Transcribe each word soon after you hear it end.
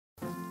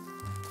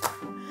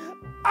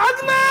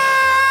Agnes!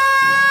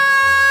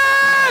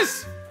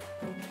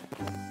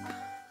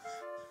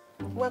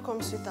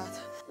 Welcome, sweetheart.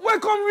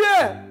 Welcome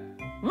where?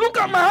 Look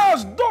at my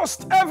house,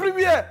 dust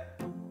everywhere.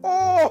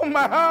 Oh,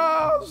 my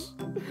house.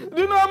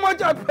 Do you know how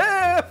much I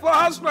pay for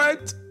house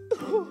rent?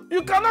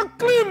 You cannot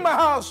clean my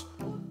house.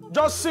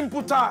 Just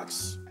simple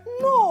tax.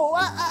 No,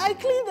 I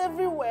cleaned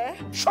everywhere.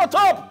 Shut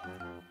up!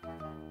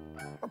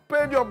 I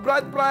paid your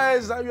bride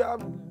price and you are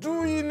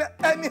doing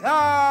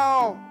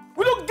anyhow.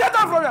 Will you get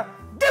out from here?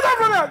 Get out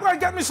from here! Go and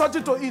get me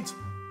something to eat.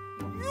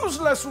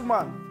 Useless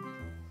woman.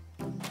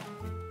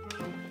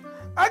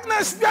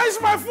 Agnes, where is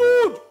my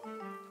food?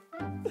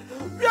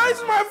 Where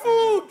is my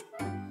food?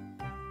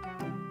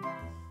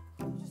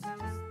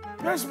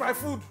 Where is my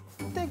food?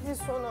 Take this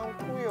one and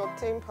cool your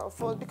temper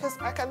first because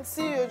I can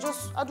see you're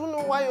just, I don't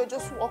know why you're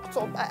just walked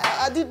up.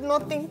 I did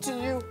nothing to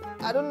you.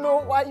 I don't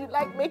know why you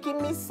like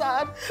making me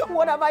sad.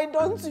 What have I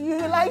done to you?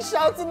 You like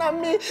shouting at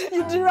me.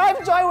 You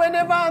derive joy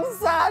whenever I'm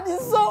sad.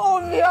 It's so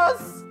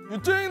obvious. You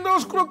think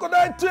those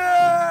crocodile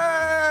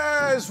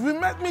tears will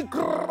make me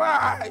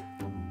cry?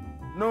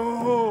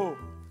 No,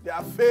 they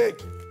are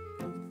fake.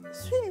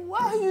 Sweetie, why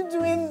are you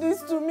doing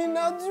this to me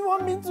now? Do you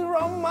want me to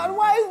run mad?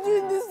 Why are you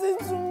doing this thing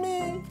to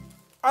me?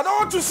 I don't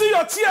want to see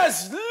your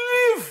tears.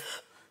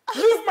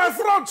 Leave my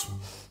front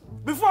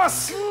before I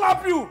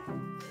slap you,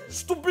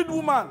 stupid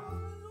woman.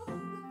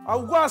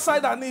 I'll go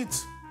outside and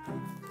eat.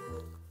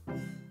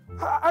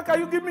 How can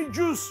you give me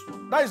juice?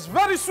 That is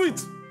very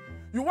sweet.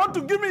 You want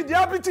to give me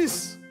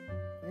diabetes.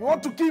 You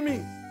want to kill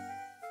me.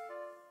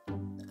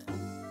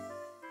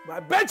 But I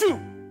bet you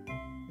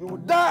will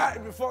die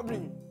before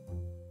me.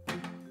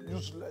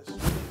 Useless.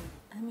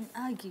 I mean,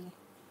 Aggie,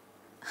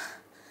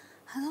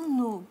 I don't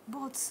know,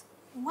 but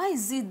why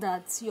is it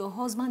that your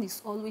husband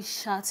is always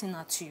shouting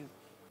at you?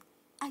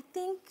 I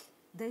think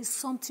there is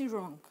something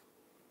wrong.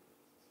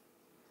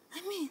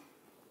 I mean,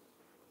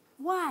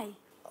 why?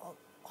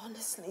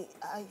 Honestly,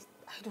 I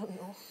don't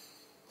know.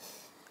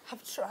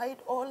 I've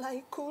tried all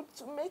I could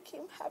to make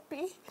him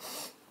happy.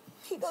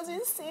 He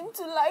doesn't seem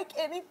to like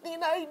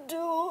anything I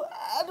do.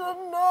 I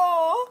don't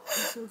know.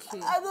 It's okay.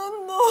 I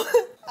don't know.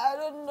 I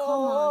don't know.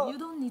 Come on, you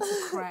don't need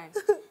to cry.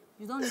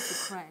 You don't need to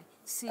cry.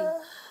 See,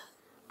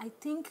 I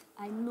think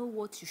I know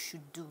what you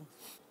should do.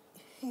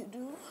 You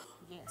do?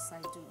 Yes,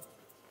 I do.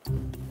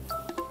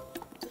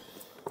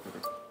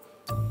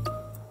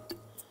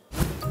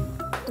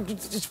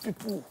 These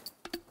people.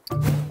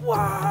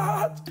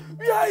 What?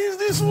 Where is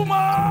this woman?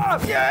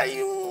 Where are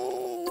you?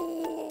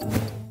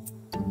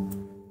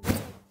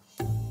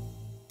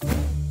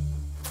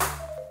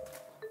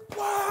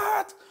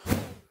 What?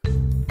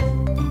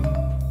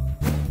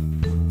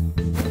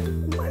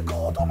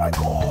 Oh my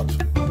God.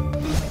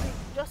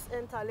 Just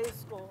enter,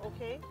 let's go,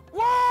 okay?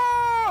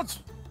 What?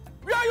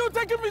 Where are you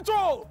taking me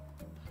to?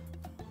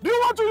 Do you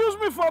want to use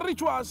me for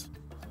rituals?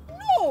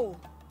 No!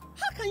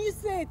 How can you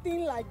say a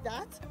thing like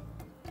that?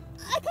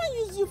 I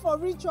can't use you for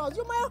rituals.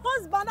 You're my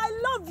husband. I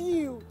love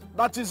you.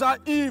 That is how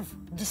Eve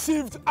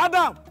deceived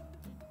Adam.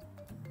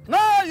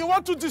 Now you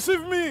want to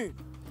deceive me.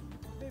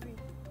 Baby,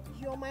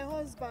 you're my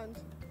husband.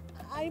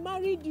 I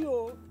married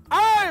you.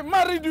 I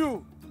married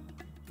you.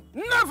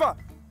 Never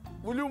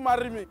will you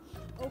marry me.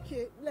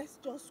 Okay, let's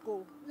just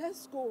go.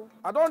 Let's go.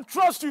 I don't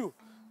trust you.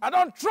 I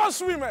don't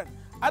trust women.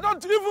 I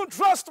don't even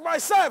trust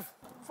myself.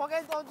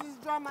 Forget all this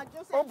drama.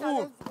 Just enter,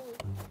 let's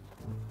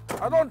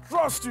go. I don't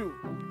trust you.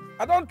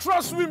 I don't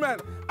trust women.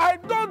 I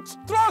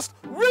don't trust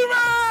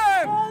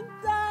women!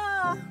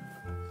 Enter!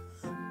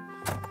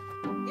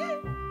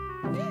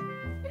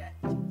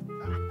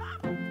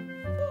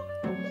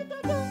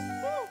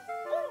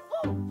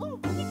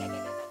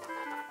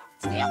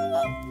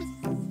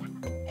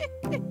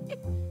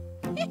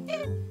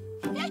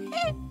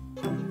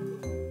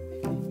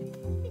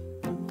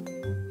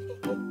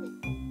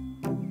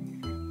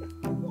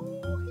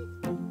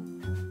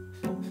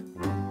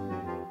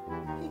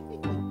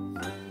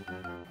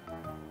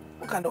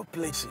 What kind of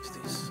place is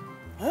this?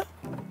 Huh?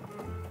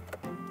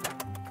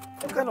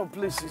 What kind of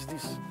place is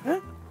this?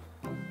 Huh?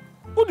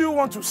 Who do you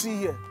want to see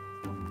here?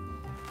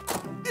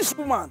 This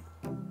woman.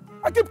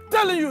 I keep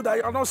telling you that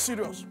you are not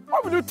serious.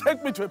 Why will you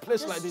take me to a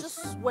place like this?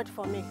 Just wait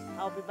for me.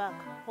 I'll be back.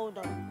 Hold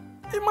on.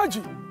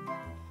 Imagine.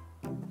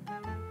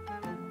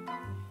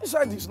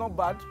 Inside is not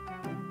bad.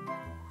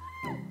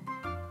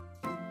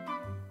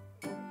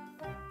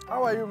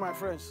 How are you, my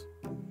friends?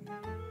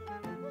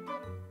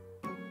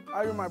 How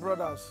are you, my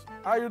brothers?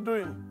 How are you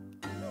doing?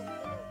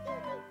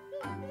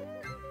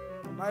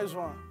 Nice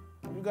one.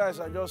 You guys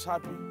are just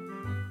happy.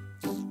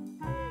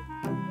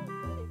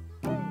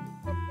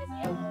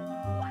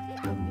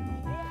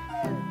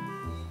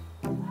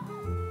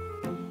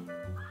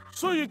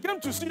 So you came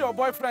to see your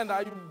boyfriend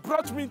and you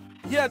brought me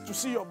here to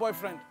see your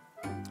boyfriend.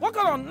 What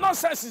kind of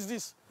nonsense is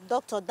this?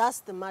 Doctor, that's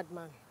the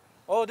madman.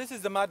 Oh, this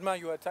is the madman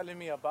you were telling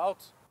me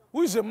about?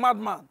 Who is a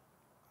madman?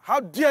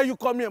 How dare you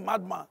call me a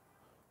madman?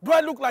 Do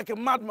I look like a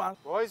madman?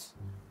 Boys?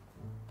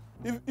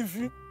 If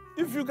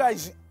you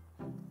guys...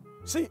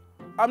 See,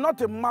 I'm not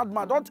a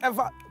madman. Don't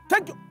ever...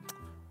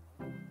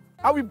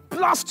 I will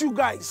blast you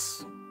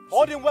guys.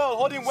 Hold him well,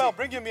 hold him well.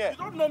 Bring him here. You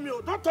don't know me.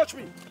 Don't touch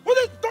me.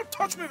 Don't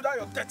touch me without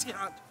your dirty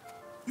hand.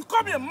 You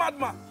call me a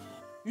madman.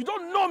 You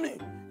don't know me.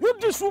 You,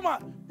 this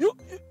woman, you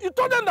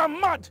told them that I'm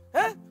mad.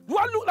 Eh? Do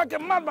I look like a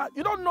madman?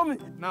 You don't know me.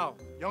 Now,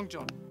 young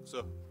John.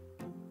 Sir.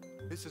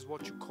 This is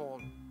what you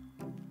call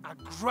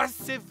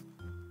aggressive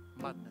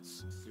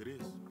madness. It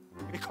is.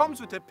 It comes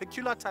with a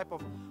peculiar type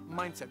of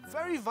mindset.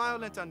 Very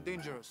violent and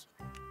dangerous.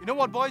 You know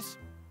what, boys?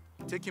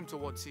 Take him to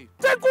Wadsey.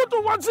 Take you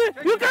to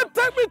Wadsey? You can't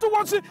take me to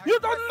Wadsey. You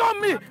don't know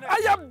me.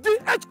 I am the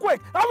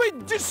earthquake. I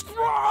will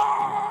destroy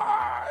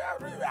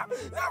everywhere.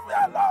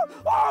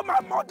 Oh, my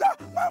mother.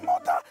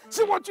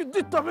 See what you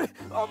did to me.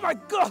 Oh, my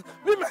God.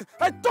 Women.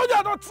 I told you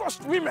I don't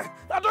trust women.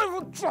 I don't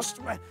even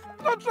trust men.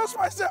 I don't trust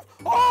myself.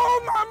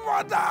 Oh, my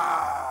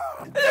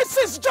mother. This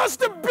is just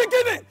the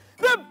beginning.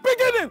 The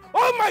beginning.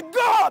 Oh, my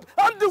God.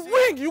 I'm the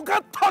wing. You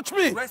can't touch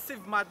me.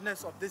 Aggressive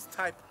madness of this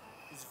type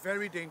is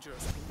very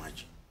dangerous.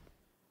 Imagine.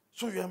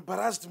 So you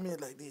embarrassed me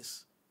like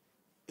this.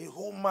 A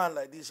whole man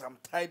like this, I'm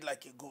tied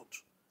like a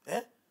goat.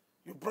 Eh?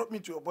 You brought me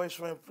to your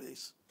boyfriend's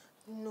place.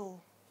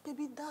 No,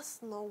 baby,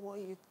 that's not what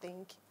you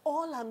think.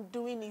 All I'm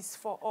doing is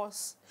for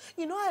us.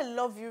 You know I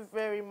love you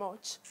very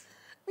much.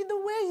 With the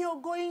way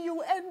you're going,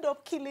 you end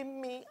up killing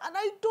me. And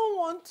I don't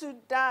want to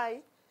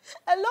die.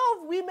 A lot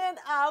of women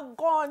are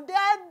gone. They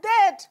are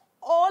dead.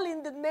 All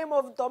in the name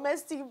of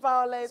domestic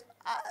violence.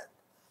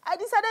 I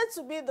decided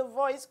to be the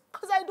voice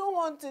because I don't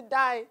want to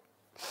die.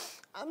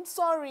 I'm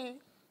sorry.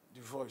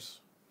 The voice.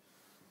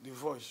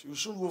 You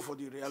should go for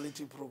the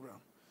reality program.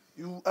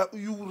 You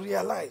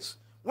realize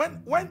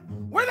when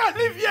I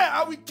leave here,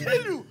 I will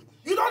kill you.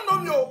 You don't know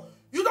me. Oh.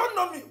 You don't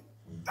know me.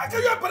 How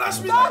can you embarrass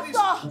me like this?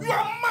 You are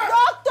mad.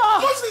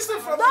 Doctor. What's this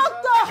thing from me?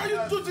 How can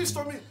you do this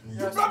to me?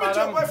 You brought me to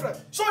your boyfriend.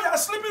 So you are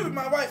sleeping with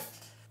my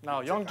wife.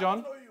 Now, young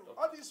John,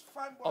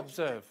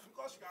 observe.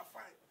 Because you are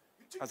fine.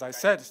 As I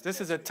said, this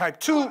is a type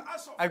 2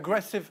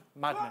 aggressive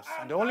madness.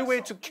 And the only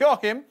way to cure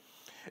him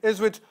is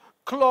with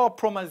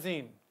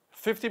chlorpromazine,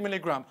 50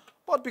 milligram.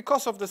 But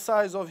because of the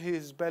size of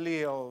his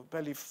belly or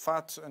belly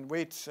fat and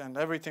weight and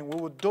everything, we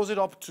would dose it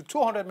up to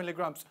 200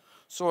 milligrams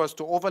so as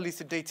to overly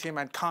sedate him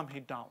and calm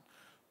him down.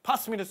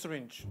 Pass me the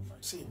syringe.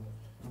 See,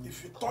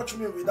 if you touch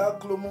me without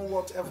chlomine,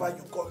 whatever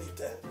you call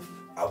it,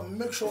 I'll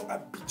make sure I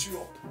beat you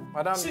up.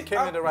 Madam, you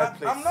came in the right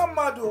place. I'm not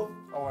mad, though.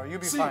 Oh, you'll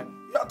be See, fine.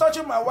 You're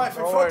touching my wife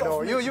in front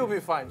of me. You'll be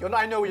fine.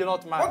 I know you're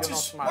not mad. What do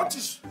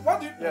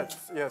you...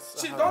 Yes.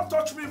 See, don't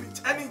touch me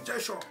with any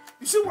injection.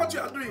 You see what you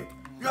are doing?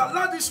 You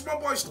allow these small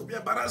boys to be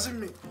embarrassing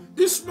me.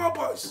 These small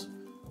boys.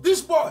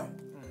 This boy.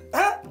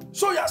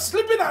 So you're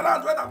sleeping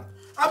around when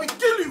I will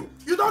kill you.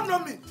 You don't know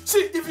me.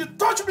 See, if you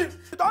touch me,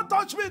 don't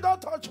touch me.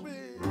 Don't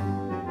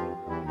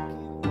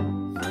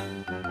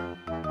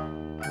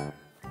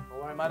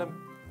worry, madam.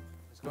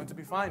 It's going to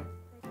be fine.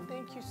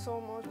 Thank you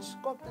so much.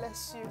 God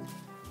bless you.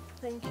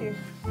 Thank you.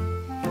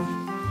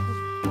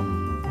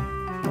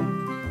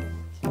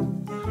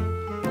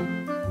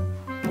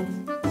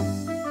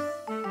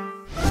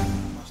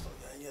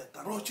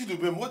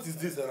 Chidubem, what is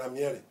this that I'm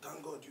hearing?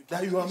 Thank God you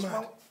That you are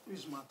mad. Who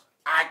is mad?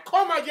 I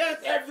come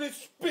against every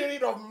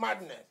spirit of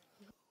madness.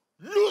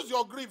 Lose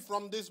your grip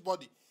from this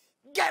body.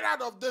 Get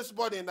out of this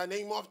body in the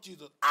name of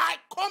Jesus. I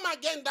come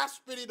against that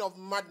spirit of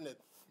madness.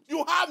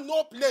 You have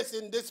no place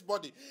in this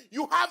body.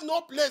 You have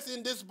no place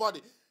in this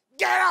body.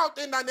 Get out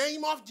in the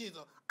name of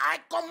Jesus. I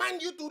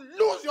command you to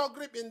lose your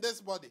grip in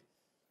this body.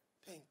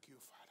 Thank you,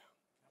 Father.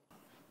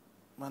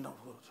 Man of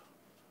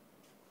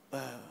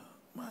God.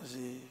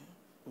 Mazi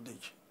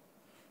Udeji.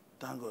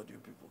 Thank God you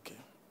people came.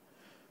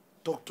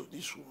 Talk to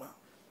this woman.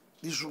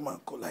 This woman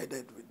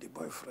collided with the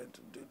boyfriend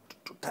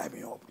to tie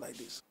me up like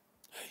this.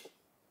 Hey.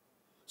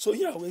 So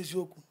here, where's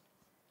Yoku?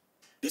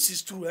 This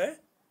is true, eh?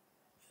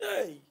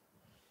 Hey.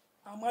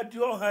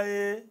 Amadioha,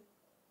 eh?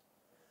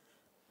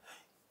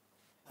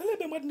 Hey.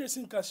 There madness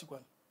in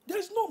Kashikwan. There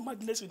is no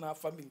madness in our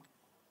family.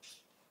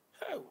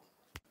 How?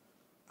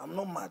 I'm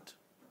not mad.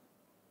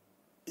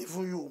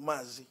 Even you,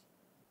 Mazi.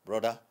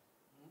 Brother,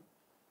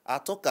 I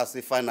talk as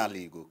if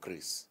finally you go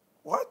Chris.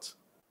 What?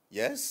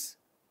 Yes?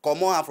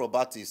 Come on,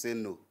 Afrobati say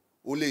no.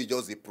 Only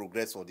just the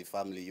progress for the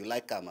family. You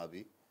like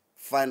Kamabi?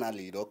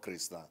 Finally, you don't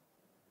Chris now.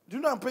 Do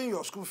you know I'm paying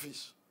your school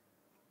fees?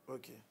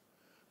 Okay.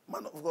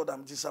 Man of God,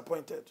 I'm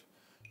disappointed.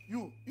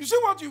 You see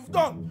what you've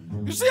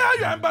done? You see how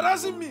you're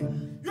embarrassing me?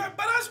 You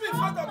embarrass me in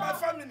front of my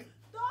family.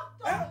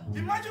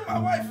 Imagine my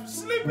wife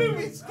sleeping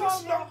with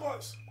these young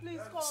boys. Please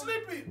come.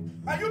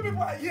 Sleeping. And you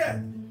people are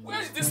here.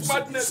 Where is this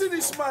madness? See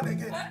this man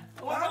again.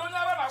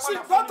 See,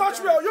 don't touch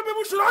me. You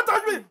people should not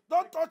touch me.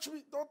 Don't touch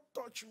me. Don't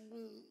touch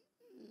me.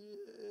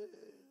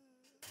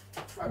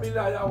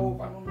 Familia ya wo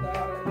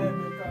panumdara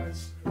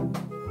because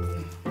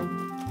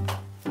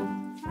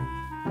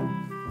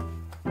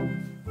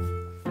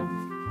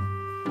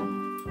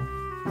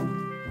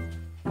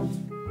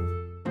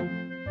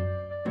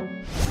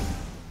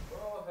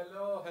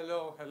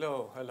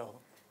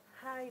Hello.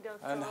 Hi,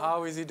 Doctor. And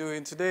how is he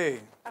doing today?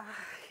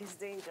 He's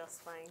doing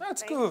just fine.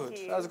 That's Thank good.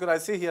 you. That's good. I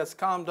see he has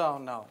calmed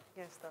down now.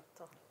 Yes,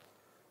 Doctor.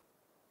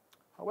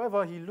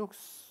 However, he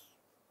looks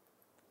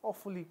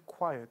awfully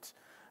quiet.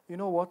 You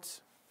know what?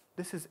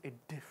 This is a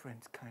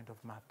different kind of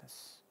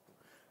madness.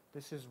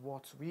 This is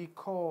what we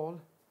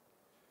call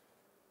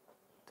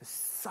the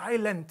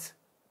silent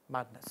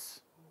madness.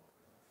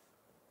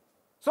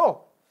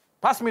 So,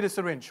 pass me the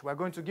syringe. We're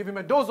going to give him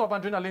a dose of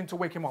adrenaline to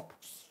wake him up.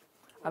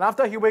 And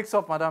after he wakes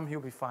up, madam,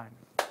 he'll be fine.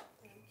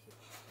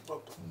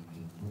 Doctor,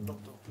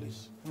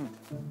 please.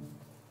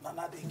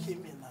 Nana, they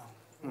came in now.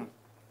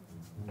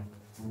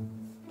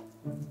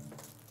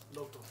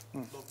 Doctor,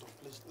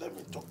 please, let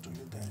me talk to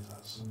you guys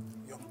as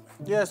young men.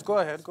 Yes, go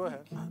ahead.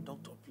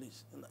 Doctor,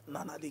 please.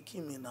 Nana, they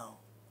came in now.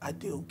 I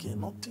did okay,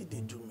 nothing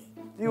they do me.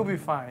 You'll be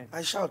fine.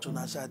 I shout to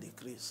Nasa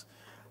decrease.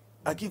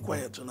 I keep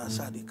quiet to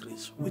Nasa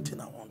decrease. Waiting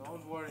I want.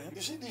 Don't worry.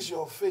 You see this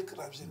your fake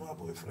life, my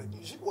boyfriend.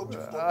 You see what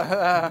you've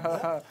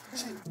done?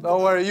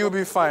 Don't worry, you'll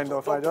be fine,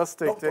 doctor. Just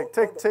take it.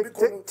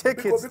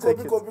 Take it.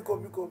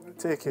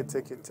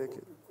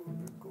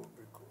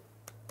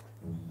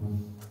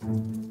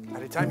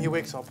 At the time he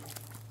wakes up,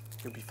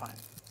 you'll be fine.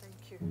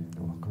 Thank you.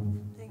 You're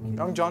welcome. Thank you.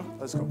 Young John,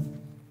 let's go.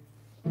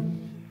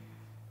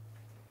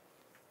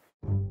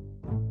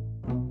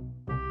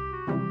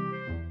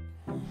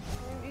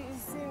 You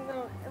see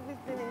now,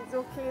 everything is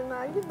okay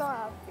now. You're not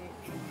happy.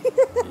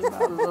 I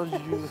love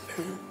you.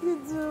 You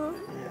do?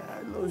 Yeah, I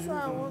love So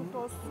I want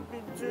us to be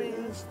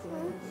doing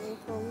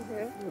come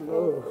here.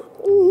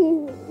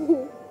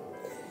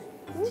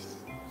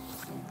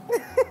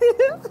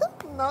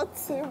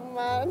 Nothing,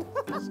 man.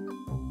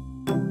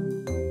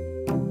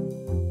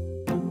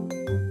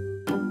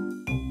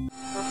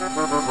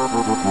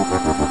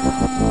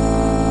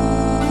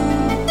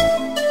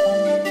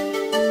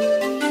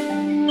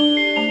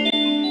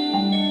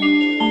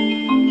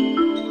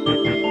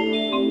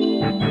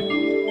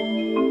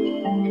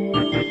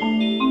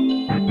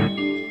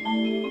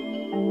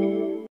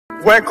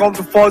 Welcome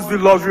to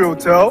Foxville Luxury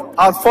Hotel.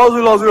 At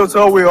Foxville Luxury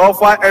Hotel, we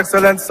offer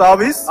excellent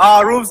service.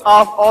 Our rooms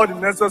have all the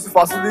necessary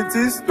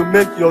facilities to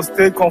make your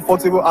stay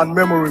comfortable and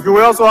memorable. You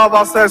will also have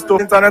access to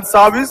internet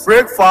service,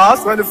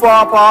 breakfast,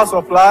 24-hour power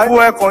supply,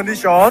 full air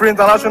condition, free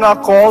international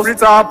calls, free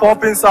tire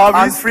pumping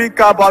service, and free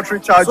car battery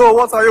charge. So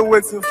what are you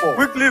waiting for?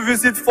 Quickly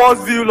visit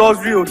Foxville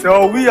Luxury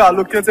Hotel. We are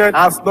located at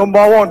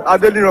 #1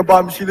 Adelino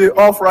Bamishile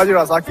off Raji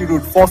Rasaki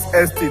Road, First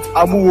Estate,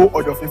 Amuwo,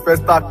 Odofin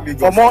First Start, Lagos.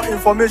 For more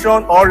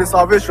information or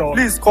reservation,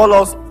 please call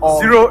us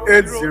on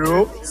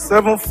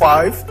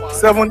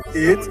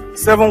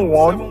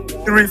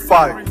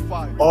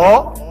 080-7578-7135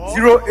 or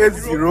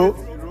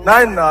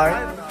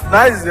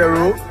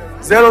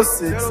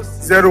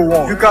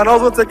 080-9990-0601. You can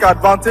also take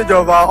advantage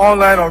of our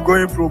online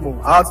ongoing promo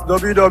at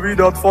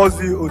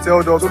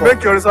www.foxvillehotel.com to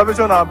make your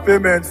reservation and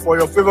payment for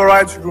your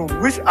favorite room,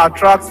 which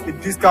attracts a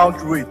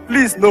discount rate.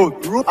 Please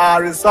note, rooms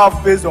are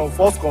reserved based on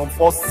first come,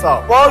 first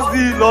serve.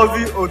 Foxville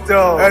Luxury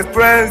Hotel.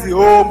 Experience the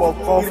home of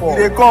comfort.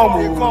 They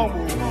come.